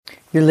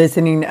You're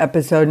listening to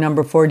episode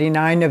number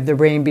 49 of the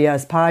Brain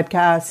BS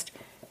podcast,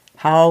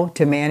 How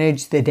to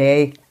Manage the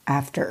Day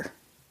After.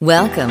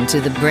 Welcome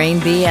to the Brain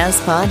BS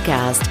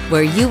podcast,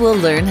 where you will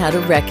learn how to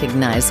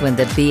recognize when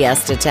the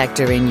BS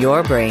detector in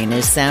your brain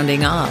is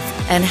sounding off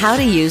and how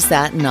to use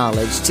that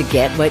knowledge to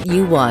get what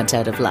you want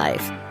out of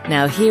life.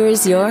 Now here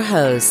is your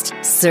host,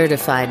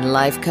 certified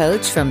life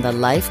coach from the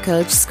Life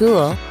Coach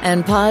School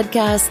and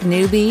podcast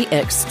newbie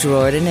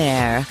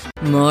extraordinaire,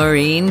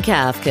 Maureen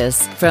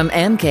Kafkas from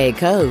MK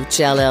Coach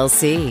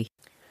LLC.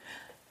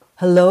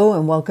 Hello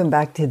and welcome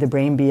back to the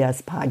Brain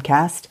BS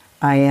podcast.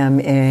 I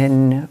am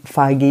in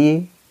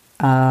foggy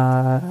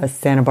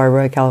Santa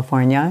Barbara,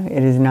 California.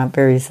 It is not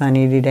very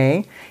sunny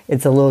today.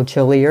 It's a little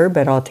chillier,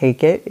 but I'll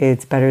take it.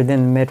 It's better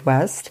than the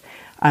Midwest.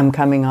 I'm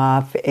coming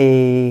off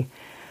a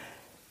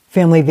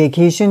family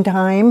vacation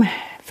time,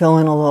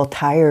 feeling a little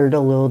tired, a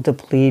little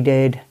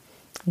depleted,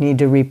 need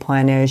to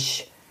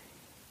replenish,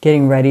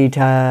 getting ready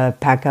to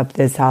pack up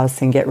this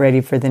house and get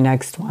ready for the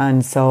next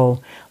one.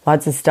 So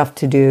lots of stuff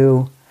to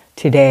do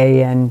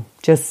today and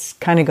just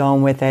kind of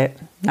going with it.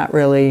 Not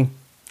really,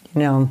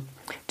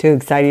 too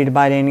excited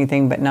about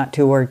anything, but not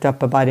too worked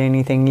up about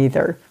anything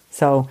either.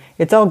 So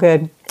it's all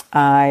good.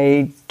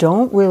 I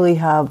don't really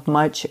have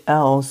much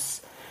else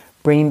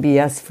Brain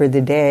BS for the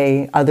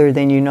day, other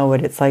than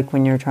what it's like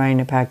when you're trying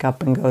to pack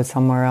up and go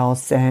somewhere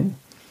else and,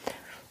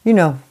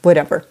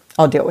 whatever.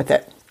 I'll deal with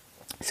it.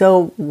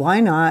 So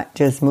why not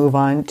just move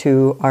on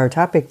to our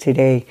topic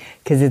today,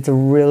 because it's a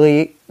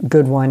really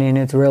good one and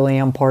it's really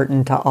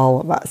important to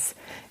all of us.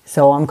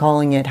 So I'm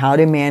calling it How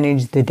to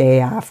Manage the Day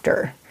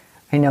After.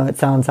 I know it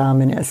sounds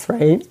ominous,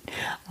 right?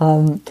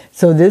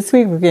 So this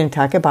week we're going to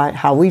talk about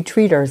how we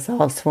treat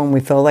ourselves when we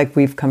feel like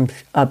we've come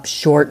up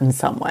short in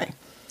some way.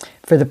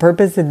 For the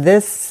purpose of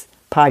this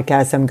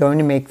podcast, I'm going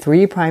to make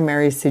 3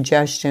 primary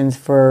suggestions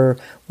for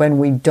when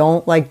we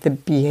don't like the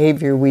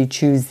behavior we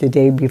choose the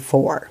day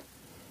before.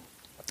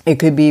 It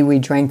could be we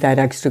drank that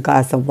extra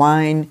glass of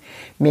wine.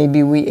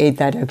 Maybe we ate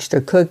that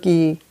extra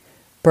cookie.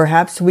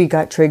 Perhaps we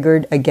got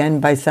triggered again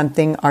by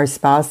something our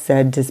spouse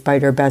said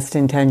despite our best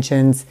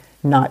intentions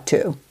not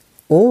to.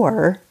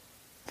 Or,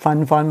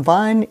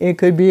 fun, it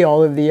could be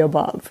all of the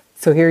above.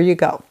 So here you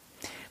go.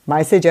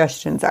 My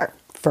suggestions are,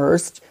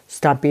 first,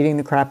 stop beating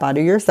the crap out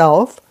of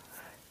yourself.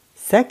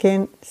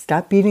 Second,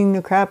 stop beating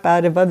the crap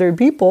out of other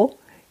people.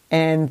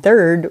 And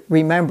third,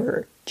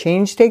 remember,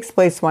 change takes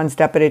place one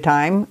step at a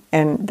time,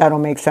 and that'll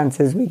make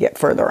sense as we get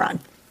further on.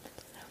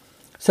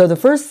 So the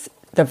first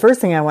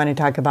thing I want to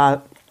talk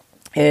about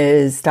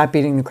is stop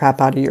beating the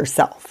crap out of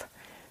yourself.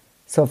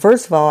 So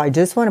first of all, I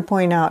just want to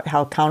point out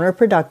how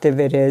counterproductive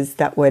it is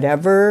that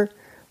whenever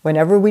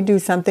we do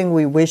something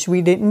we wish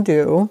we didn't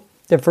do,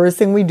 the first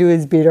thing we do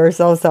is beat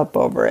ourselves up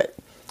over it.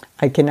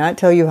 I cannot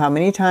tell you how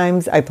many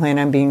times I plan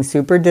on being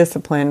super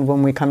disciplined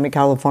when we come to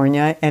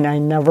California, and I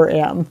never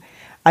am.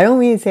 I don't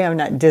mean to say I'm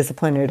not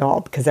disciplined at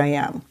all, because I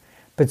am.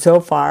 But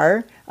so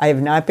far, I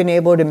have not been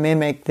able to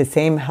mimic the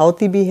same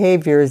healthy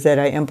behaviors that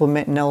I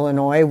implement in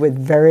Illinois with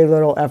very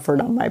little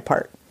effort on my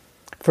part.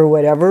 For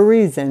whatever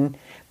reason,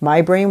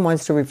 my brain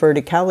wants to refer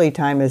to Cali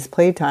time as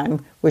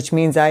playtime, which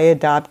means I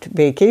adopt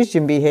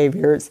vacation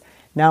behaviors.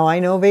 Now I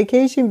know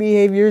vacation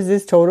behaviors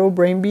is total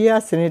brain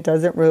BS and it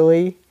doesn't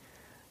really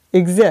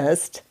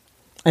exist,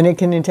 and it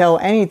can entail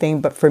anything,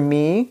 but for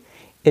me,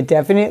 it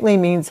definitely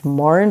means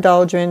more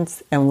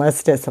indulgence and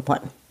less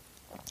discipline.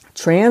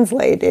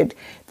 Translated,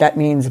 that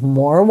means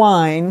more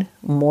wine,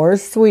 more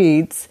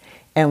sweets,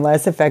 and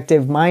less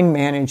effective mind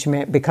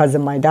management because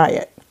of my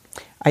diet.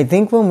 I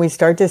think when we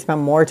start to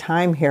spend more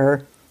time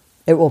here,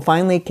 it will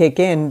finally kick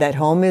in that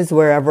home is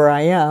wherever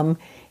I am,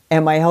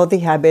 and my healthy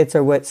habits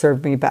are what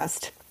serve me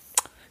best.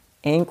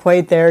 Ain't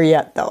quite there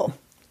yet, though.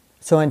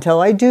 So until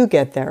I do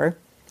get there,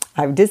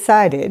 I've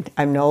decided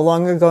I'm no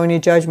longer going to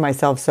judge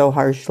myself so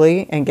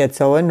harshly and get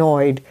so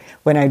annoyed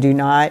when I do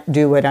not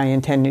do what I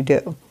intend to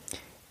do.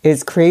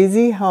 It's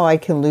crazy how I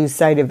can lose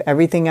sight of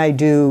everything I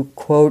do,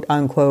 quote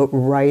unquote,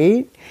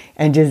 right,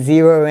 and just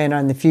zero in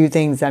on the few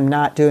things I'm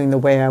not doing the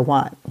way I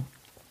want.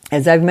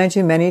 As I've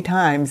mentioned many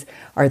times,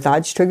 our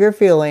thoughts trigger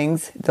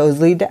feelings, those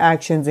lead to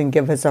actions and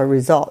give us our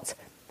results.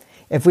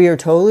 If we are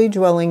totally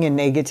dwelling in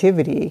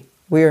negativity,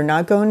 we are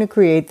not going to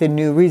create the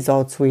new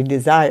results we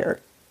desire.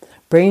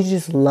 Brains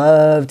just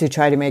love to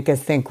try to make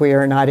us think we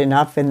are not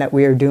enough and that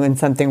we are doing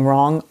something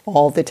wrong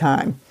all the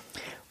time.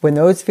 When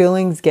those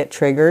feelings get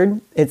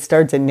triggered, it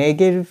starts a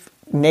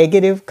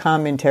negative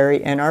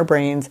commentary in our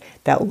brains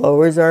that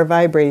lowers our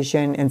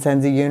vibration and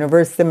sends the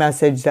universe the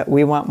message that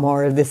we want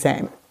more of the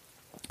same.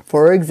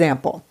 For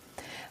example,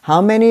 how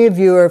many of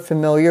you are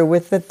familiar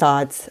with the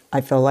thoughts,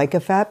 I feel like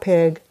a fat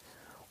pig,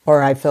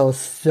 or I feel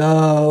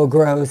so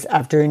gross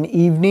after an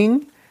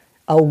evening,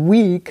 a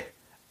week,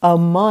 a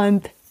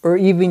month, or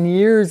even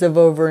years of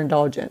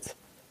overindulgence?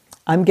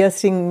 I'm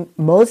guessing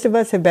most of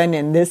us have been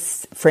in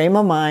this frame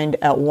of mind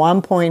at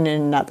one point or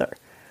another.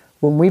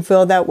 When we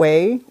feel that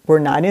way, we're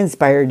not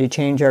inspired to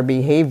change our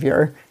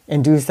behavior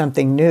and do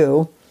something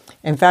new.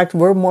 In fact,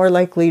 we're more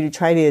likely to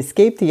try to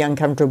escape the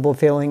uncomfortable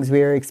feelings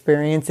we are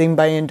experiencing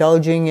by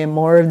indulging in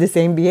more of the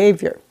same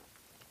behavior.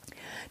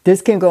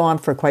 This can go on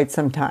for quite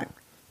some time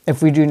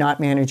if we do not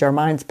manage our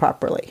minds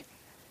properly.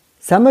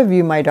 Some of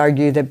you might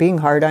argue that being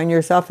hard on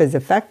yourself is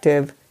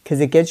effective because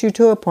it gets you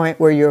to a point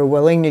where you're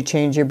willing to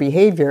change your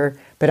behavior,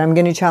 but I'm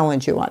going to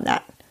challenge you on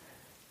that.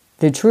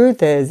 The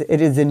truth is,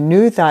 it is a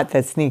new thought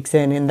that sneaks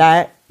in, and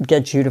that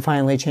gets you to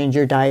finally change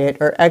your diet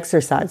or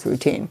exercise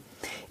routine.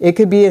 It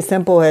could be as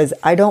simple as,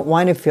 I don't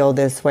want to feel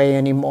this way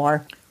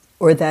anymore,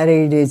 or that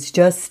it is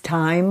just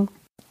time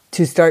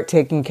to start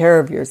taking care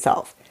of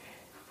yourself.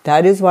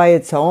 That is why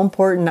it's so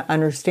important to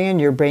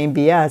understand your brain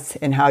BS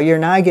and how your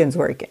noggin's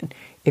working.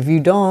 If you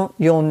don't,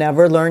 you'll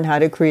never learn how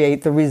to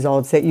create the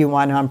results that you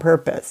want on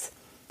purpose.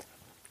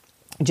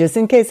 Just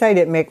in case I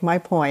didn't make my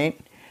point,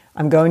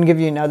 I'm going to give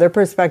you another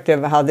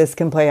perspective of how this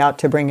can play out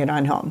to bring it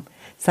on home.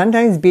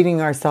 Sometimes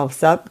beating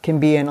ourselves up can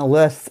be in a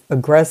less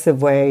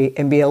aggressive way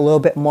and be a little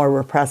bit more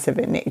repressive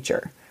in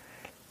nature.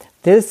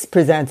 This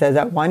presents as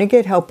I want to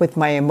get help with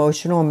my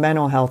emotional and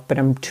mental health, but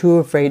I'm too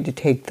afraid to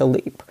take the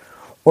leap.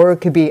 Or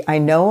it could be, I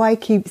know I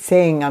keep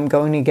saying I'm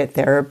going to get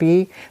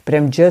therapy, but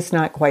I'm just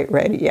not quite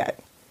ready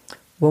yet.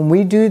 When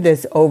we do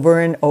this over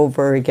and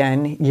over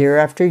again, year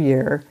after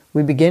year,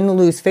 we begin to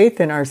lose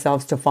faith in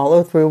ourselves to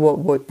follow through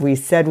what we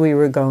said we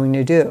were going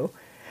to do.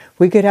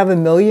 We could have a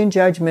million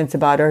judgments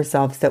about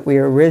ourselves that we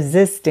are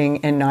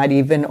resisting and not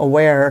even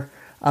aware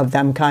of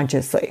them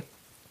consciously.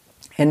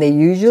 And they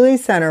usually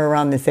center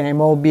around the same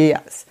old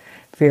BS.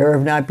 Fear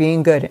of not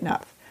being good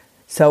enough.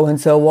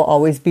 So-and-so will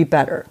always be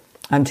better.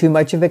 I'm too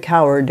much of a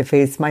coward to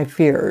face my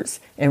fears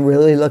and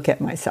really look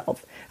at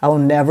myself. I will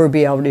never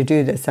be able to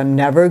do this. I'm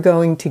never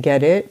going to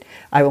get it.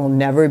 I will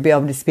never be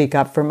able to speak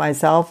up for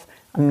myself.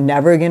 I'm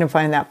never going to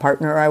find that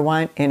partner I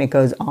want, and it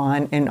goes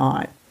on and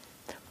on.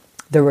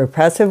 The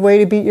repressive way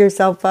to beat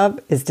yourself up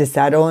is to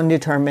settle and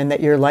determine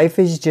that your life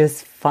is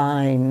just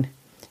fine.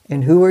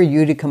 And who are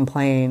you to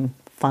complain?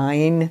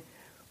 Fine?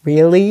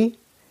 Really?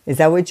 Is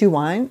that what you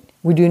want?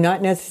 We do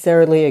not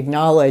necessarily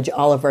acknowledge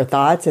all of our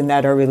thoughts and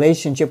that our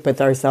relationship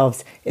with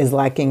ourselves is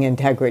lacking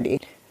integrity.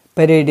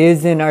 But it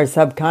is in our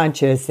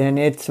subconscious and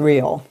it's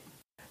real.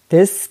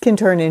 This can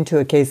turn into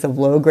a case of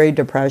low-grade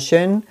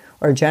depression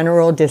or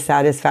general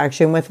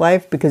dissatisfaction with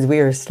life because we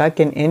are stuck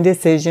in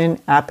indecision,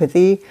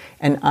 apathy,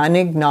 and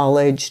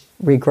unacknowledged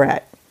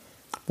regret.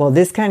 While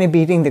this kind of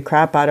beating the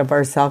crap out of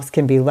ourselves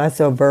can be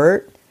less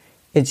overt,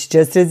 it's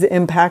just as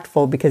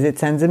impactful because it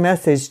sends a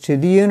message to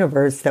the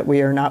universe that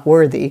we are not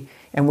worthy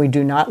and we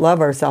do not love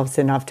ourselves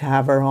enough to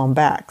have our own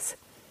backs.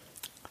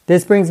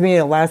 This brings me to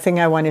the last thing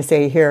I want to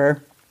say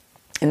here,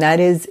 and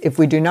that is, if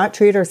we do not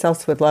treat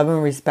ourselves with love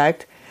and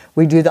respect,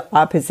 we do the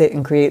opposite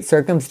and create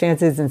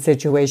circumstances and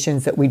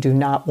situations that we do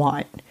not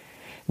want.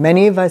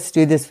 Many of us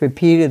do this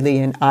repeatedly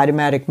in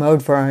automatic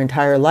mode for our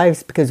entire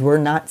lives because we're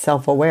not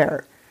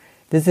self-aware.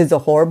 This is a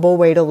horrible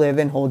way to live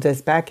and holds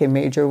us back in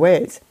major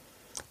ways.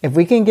 If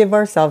we can give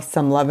ourselves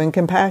some love and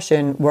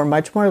compassion, we're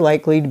much more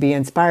likely to be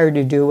inspired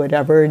to do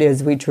whatever it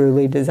is we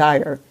truly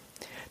desire.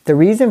 The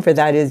reason for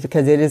that is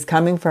because it is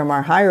coming from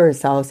our higher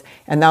selves,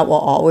 and that will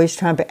always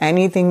trump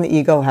anything the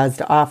ego has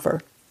to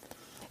offer,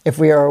 if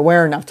we are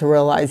aware enough to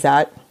realize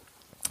that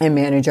and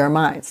manage our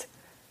minds.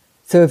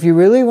 So if you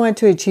really want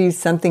to achieve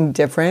something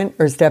different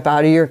or step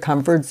out of your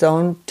comfort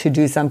zone to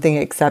do something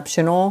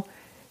exceptional,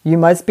 you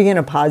must be in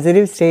a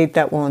positive state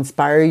that will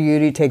inspire you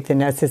to take the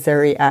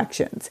necessary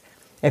actions.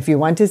 If you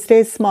want to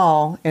stay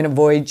small and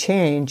avoid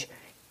change,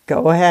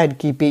 go ahead,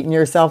 keep beating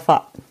yourself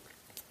up.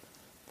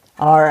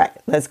 All right,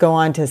 let's go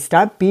on to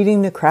stop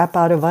beating the crap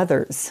out of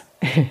others.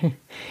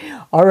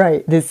 All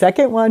right, the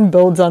second one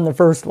builds on the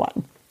first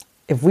one.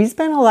 If we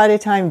spend a lot of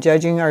time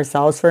judging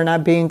ourselves for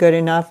not being good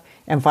enough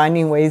and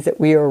finding ways that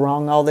we are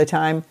wrong all the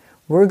time,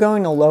 we're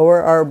going to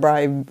lower our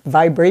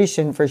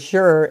vibration for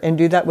sure and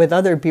do that with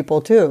other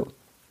people too.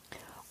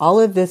 All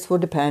of this will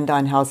depend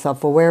on how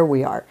self-aware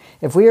we are.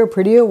 If we are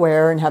pretty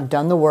aware and have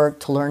done the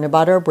work to learn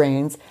about our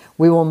brains,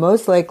 we will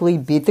most likely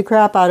beat the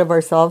crap out of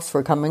ourselves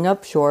for coming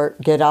up short,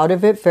 get out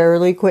of it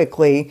fairly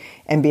quickly,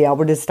 and be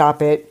able to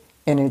stop it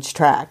in its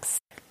tracks.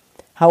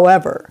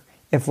 However,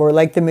 if we're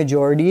like the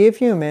majority of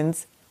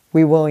humans,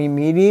 we will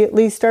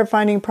immediately start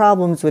finding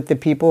problems with the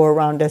people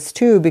around us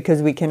too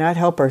because we cannot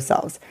help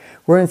ourselves.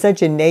 We're in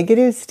such a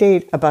negative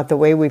state about the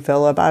way we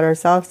feel about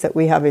ourselves that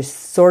we have a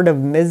sort of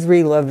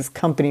misery loves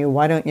company,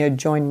 why don't you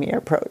join me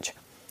approach.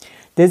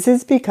 This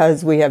is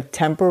because we have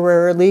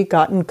temporarily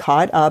gotten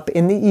caught up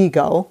in the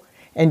ego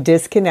and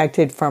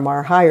disconnected from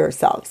our higher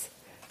selves.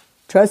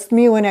 Trust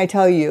me when I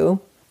tell you,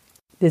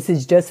 this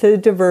is just a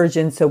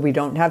diversion so we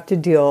don't have to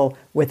deal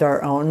with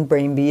our own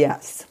brain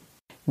BS.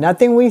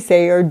 Nothing we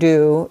say or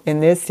do in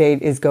this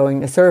state is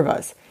going to serve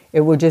us.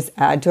 It will just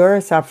add to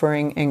our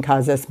suffering and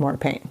cause us more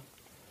pain.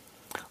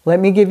 Let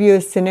me give you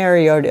a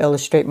scenario to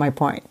illustrate my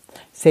point.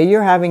 Say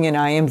you're having an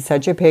I am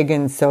such a pig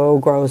and so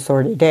gross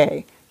sort of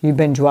day. You've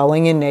been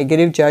dwelling in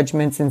negative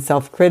judgments and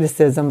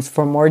self-criticisms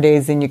for more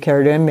days than you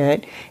care to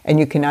admit, and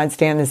you cannot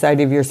stand the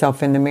sight of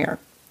yourself in the mirror.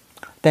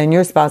 Then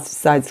your spouse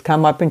decides to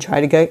come up and try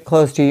to get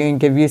close to you and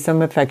give you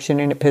some affection,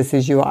 and it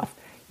pisses you off.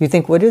 You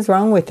think, what is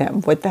wrong with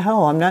him? What the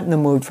hell? I'm not in the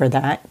mood for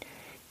that.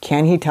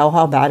 Can he tell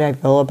how bad I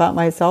feel about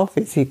myself?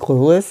 Is he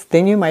clueless?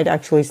 Then you might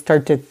actually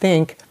start to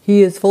think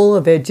he is full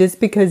of it just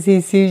because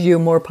he sees you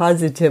more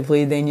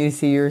positively than you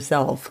see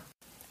yourself.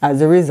 As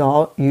a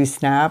result, you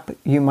snap,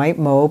 you might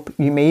mope,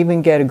 you may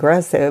even get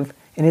aggressive,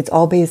 and it's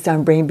all based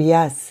on brain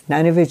BS.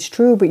 None of it's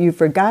true, but you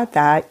forgot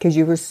that because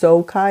you were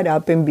so caught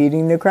up in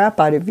beating the crap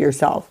out of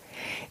yourself.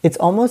 It's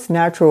almost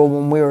natural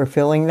when we were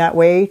feeling that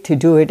way to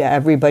do it to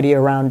everybody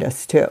around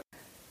us too.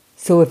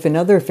 So if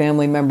another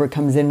family member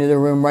comes into the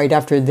room right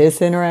after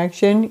this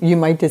interaction, you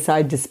might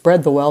decide to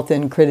spread the wealth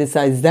and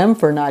criticize them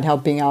for not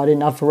helping out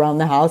enough around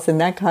the house, and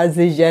that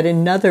causes yet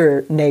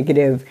another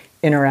negative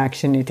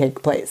interaction to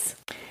take place.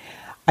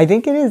 I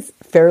think it is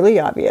fairly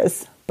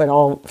obvious, but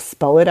I'll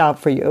spell it out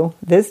for you.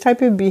 This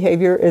type of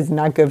behavior is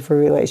not good for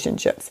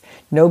relationships.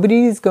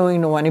 Nobody is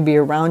going to want to be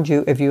around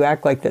you if you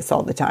act like this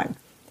all the time.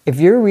 If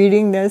you're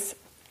reading this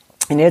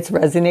and it's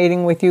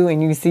resonating with you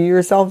and you see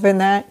yourself in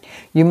that,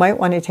 you might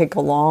want to take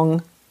a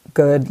long,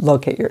 good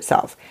look at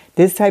yourself.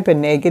 This type of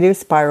negative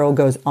spiral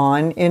goes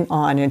on and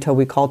on until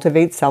we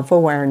cultivate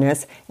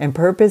self-awareness and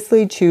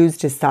purposely choose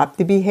to stop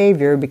the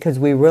behavior because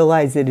we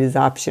realize it is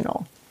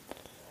optional.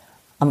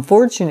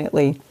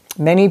 Unfortunately,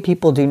 many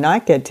people do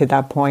not get to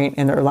that point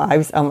in their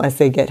lives unless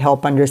they get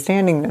help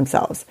understanding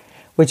themselves,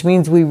 which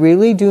means we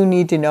really do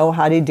need to know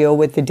how to deal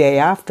with the day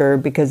after,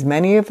 because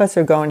many of us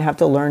are going to have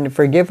to learn to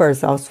forgive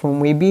ourselves when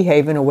we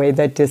behave in a way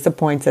that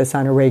disappoints us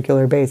on a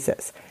regular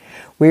basis.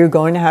 We are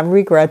going to have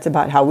regrets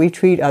about how we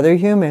treat other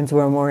humans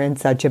when we're in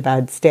such a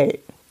bad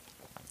state.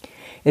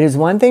 It is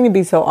one thing to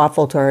be so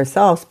awful to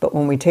ourselves, but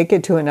when we take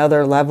it to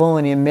another level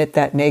and emit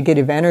that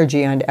negative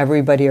energy onto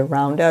everybody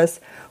around us,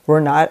 we're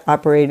not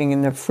operating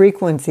in the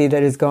frequency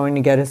that is going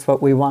to get us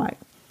what we want.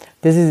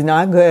 This is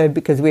not good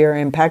because we are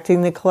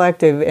impacting the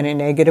collective in a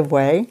negative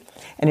way,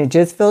 and it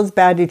just feels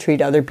bad to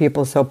treat other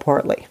people so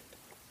poorly,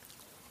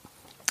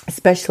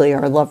 especially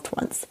our loved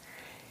ones.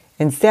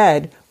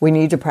 Instead, we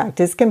need to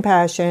practice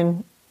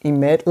compassion,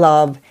 emit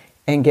love,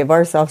 and give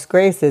ourselves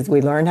grace as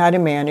we learn how to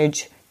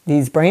manage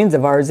these brains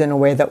of ours in a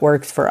way that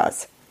works for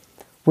us.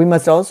 We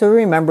must also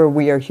remember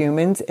we are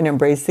humans and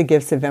embrace the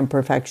gifts of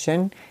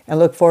imperfection and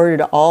look forward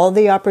to all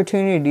the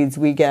opportunities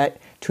we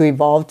get to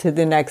evolve to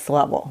the next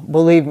level.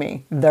 Believe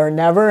me, they're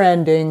never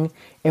ending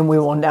and we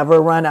will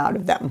never run out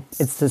of them.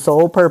 It's the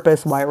sole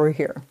purpose why we're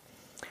here.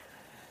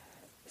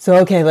 So,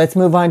 okay, let's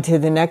move on to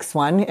the next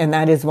one, and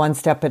that is one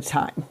step at a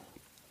time.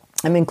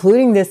 I'm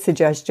including this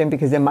suggestion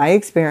because in my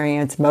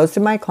experience, most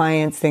of my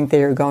clients think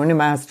they are going to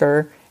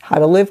master how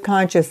to live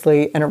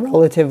consciously in a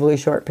relatively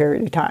short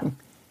period of time,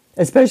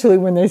 especially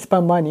when they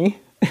spend money.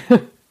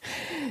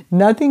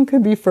 Nothing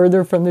could be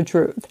further from the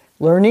truth.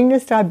 Learning to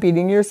stop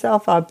beating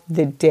yourself up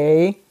the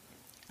day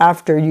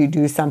after you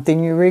do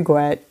something you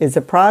regret is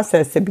a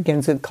process that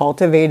begins with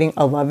cultivating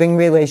a loving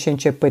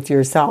relationship with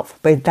yourself.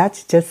 But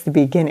that's just the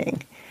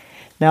beginning.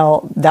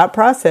 Now, that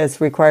process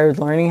requires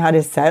learning how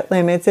to set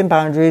limits and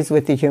boundaries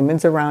with the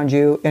humans around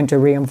you and to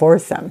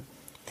reinforce them.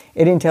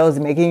 It entails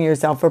making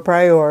yourself a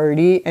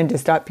priority and to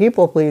stop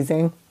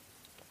people-pleasing,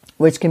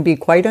 which can be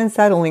quite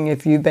unsettling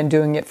if you've been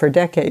doing it for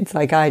decades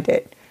like I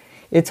did.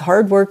 It's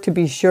hard work to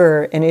be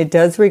sure, and it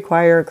does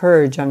require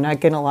courage, I'm not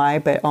going to lie,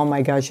 but oh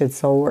my gosh, it's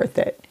so worth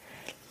it.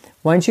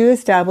 Once you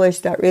establish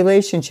that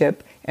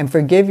relationship and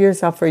forgive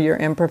yourself for your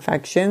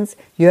imperfections,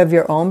 you have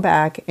your own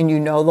back and you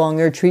no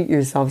longer treat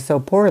yourself so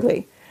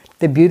poorly.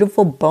 The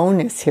beautiful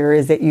bonus here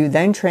is that you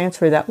then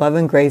transfer that love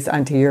and grace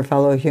onto your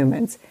fellow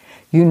humans.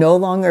 You no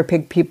longer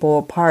pick people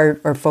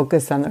apart or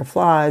focus on their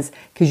flaws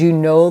because you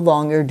no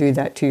longer do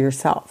that to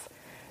yourself.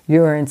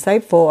 You are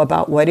insightful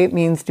about what it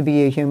means to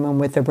be a human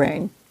with a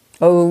brain.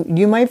 Oh,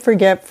 you might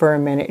forget for a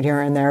minute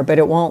here and there, but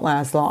it won't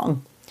last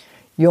long.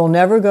 You'll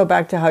never go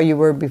back to how you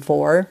were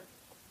before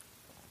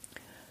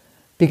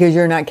because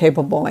you're not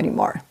capable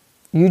anymore.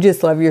 You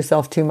just love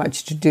yourself too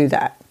much to do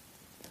that.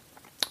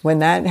 When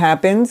that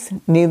happens,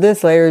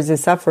 needless layers of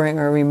suffering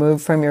are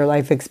removed from your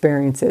life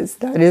experiences.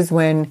 That is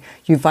when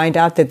you find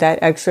out that that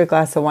extra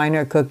glass of wine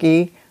or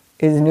cookie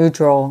is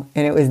neutral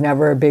and it was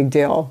never a big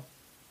deal.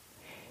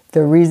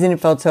 The reason it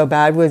felt so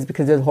bad was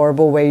because of the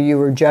horrible way you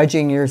were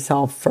judging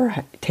yourself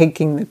for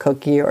taking the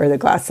cookie or the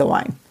glass of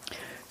wine.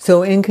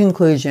 So in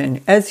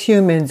conclusion, as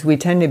humans, we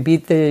tend to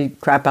beat the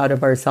crap out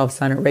of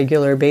ourselves on a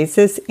regular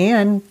basis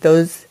and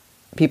those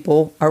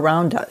people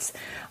around us.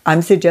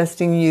 I'm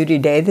suggesting to you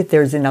today that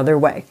there's another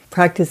way.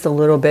 Practice a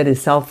little bit of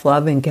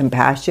self-love and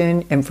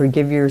compassion and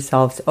forgive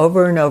yourselves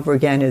over and over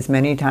again as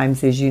many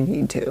times as you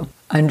need to.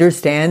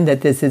 Understand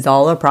that this is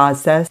all a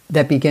process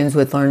that begins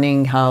with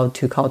learning how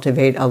to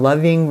cultivate a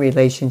loving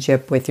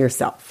relationship with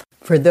yourself.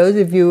 For those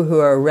of you who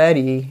are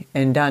ready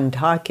and done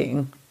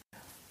talking,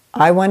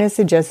 I want to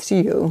suggest to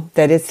you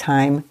that it's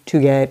time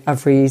to get a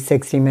free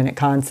 60-minute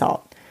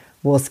consult.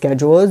 We'll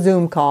schedule a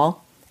Zoom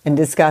call and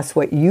discuss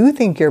what you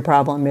think your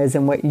problem is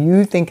and what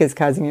you think is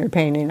causing your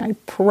pain. And I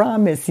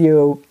promise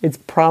you, it's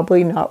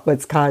probably not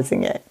what's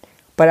causing it.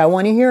 But I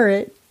want to hear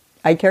it.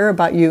 I care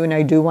about you and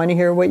I do want to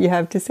hear what you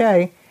have to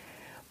say.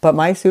 But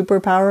my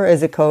superpower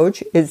as a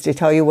coach is to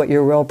tell you what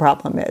your real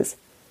problem is,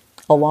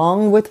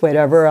 along with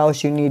whatever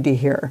else you need to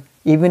hear,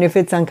 even if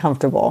it's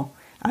uncomfortable.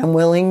 I'm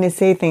willing to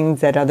say things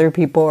that other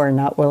people are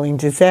not willing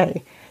to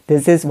say.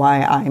 This is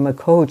why I'm a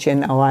coach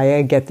and why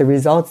I get the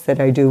results that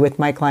I do with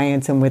my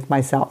clients and with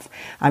myself.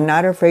 I'm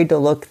not afraid to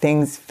look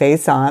things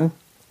face on.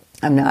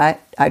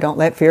 I don't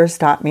let fear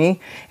stop me,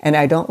 and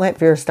I don't let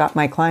fear stop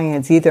my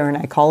clients either. And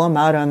I call them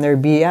out on their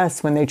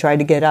BS when they try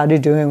to get out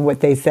of doing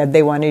what they said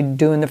they wanted to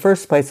do in the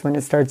first place when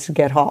it starts to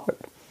get hard.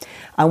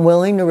 I'm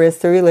willing to risk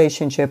the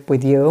relationship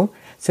with you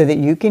so that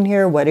you can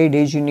hear what it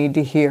is you need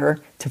to hear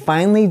to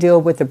finally deal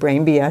with the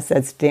brain BS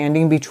that's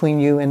standing between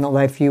you and the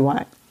life you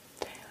want.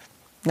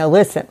 Now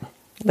listen,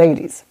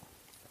 ladies,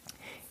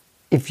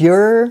 if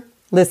you're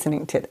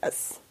listening to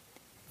this,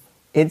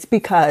 it's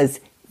because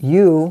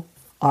you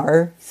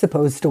are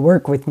supposed to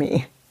work with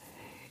me.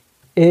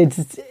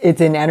 It's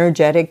an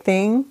energetic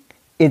thing.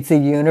 It's a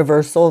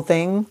universal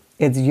thing.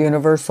 It's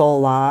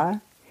universal law.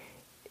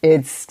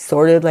 It's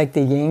sort of like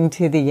the yin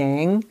to the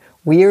yang.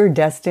 We are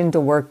destined to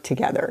work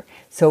together.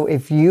 So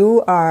if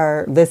you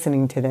are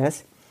listening to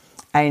this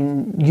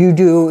and you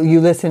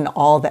listen to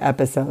all the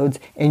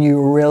episodes and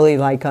you really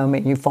like them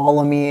and you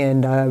follow me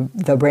in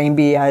the Brain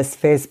BS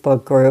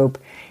Facebook group,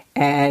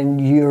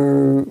 and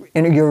you're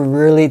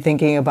really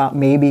thinking about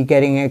maybe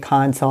getting a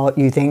consult,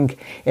 you think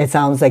it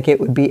sounds like it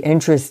would be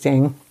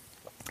interesting,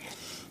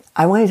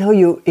 I want to tell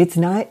you it's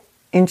not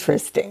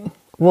interesting.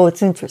 Well,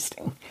 it's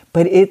interesting,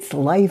 but it's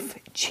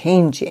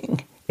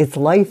life-changing. It's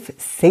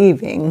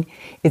life-saving.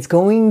 It's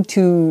going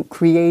to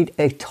create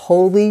a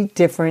totally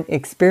different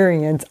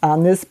experience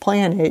on this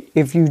planet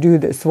if you do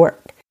this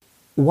work.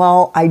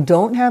 While I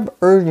don't have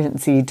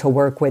urgency to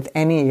work with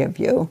any of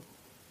you,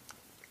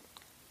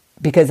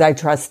 because I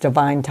trust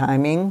divine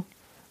timing,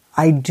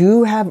 I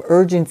do have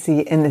urgency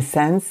in the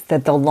sense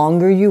that the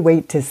longer you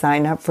wait to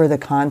sign up for the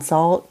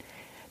consult,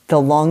 the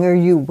longer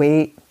you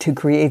wait to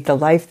create the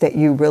life that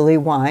you really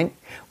want,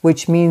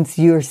 which means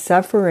you're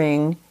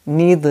suffering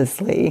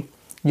needlessly.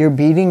 You're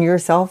beating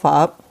yourself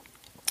up.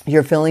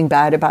 You're feeling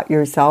bad about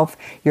yourself.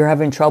 You're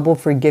having trouble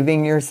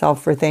forgiving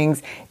yourself for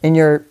things. And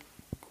you're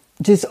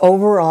just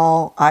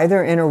overall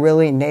either in a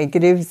really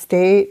negative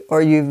state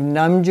or you've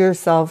numbed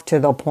yourself to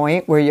the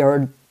point where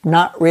you're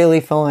not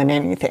really feeling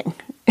anything.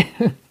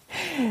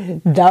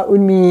 That would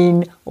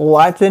mean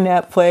lots of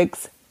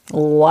Netflix,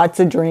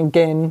 lots of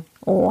drinking,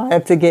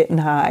 lots of getting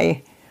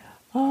high.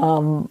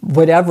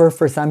 Whatever,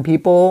 for some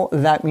people,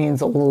 that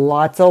means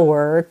lots of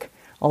work,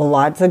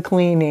 lots of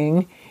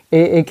cleaning.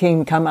 It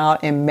can come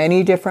out in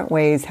many different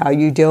ways how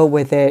you deal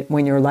with it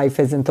when your life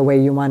isn't the way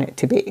you want it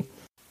to be.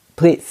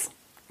 Please,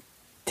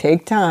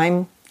 take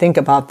time, think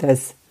about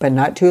this, but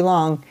not too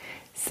long.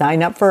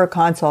 Sign up for a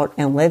consult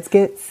and let's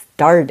get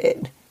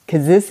started.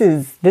 Because this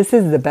is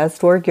the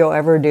best work you'll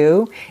ever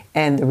do,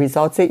 and the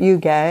results that you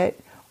get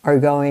are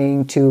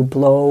going to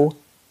blow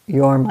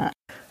your mind.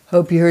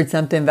 Hope you heard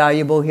something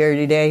valuable here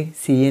today.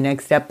 See you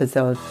next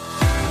episode.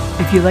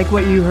 If you like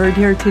what you heard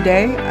here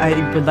today, I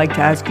would like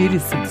to ask you to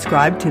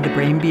subscribe to the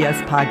Brain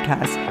BS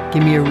podcast.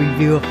 Give me a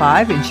review of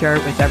 5 and share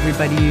it with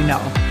everybody you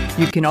know.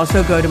 You can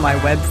also go to my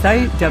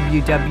website,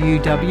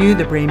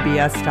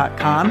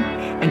 www.thebrainbs.com,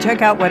 and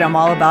check out what I'm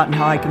all about and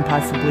how I can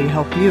possibly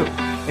help you.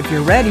 If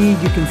you're ready,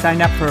 you can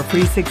sign up for a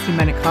free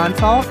 60-minute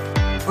consult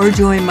or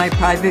join my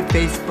private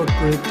Facebook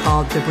group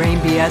called the Brain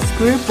BS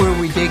Group, where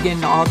we dig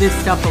into all this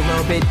stuff a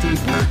little bit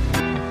deeper.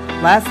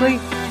 Lastly,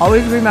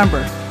 always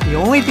remember, the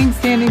only thing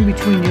standing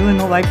between you and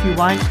the life you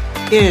want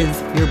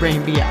is your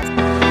brain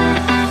BS.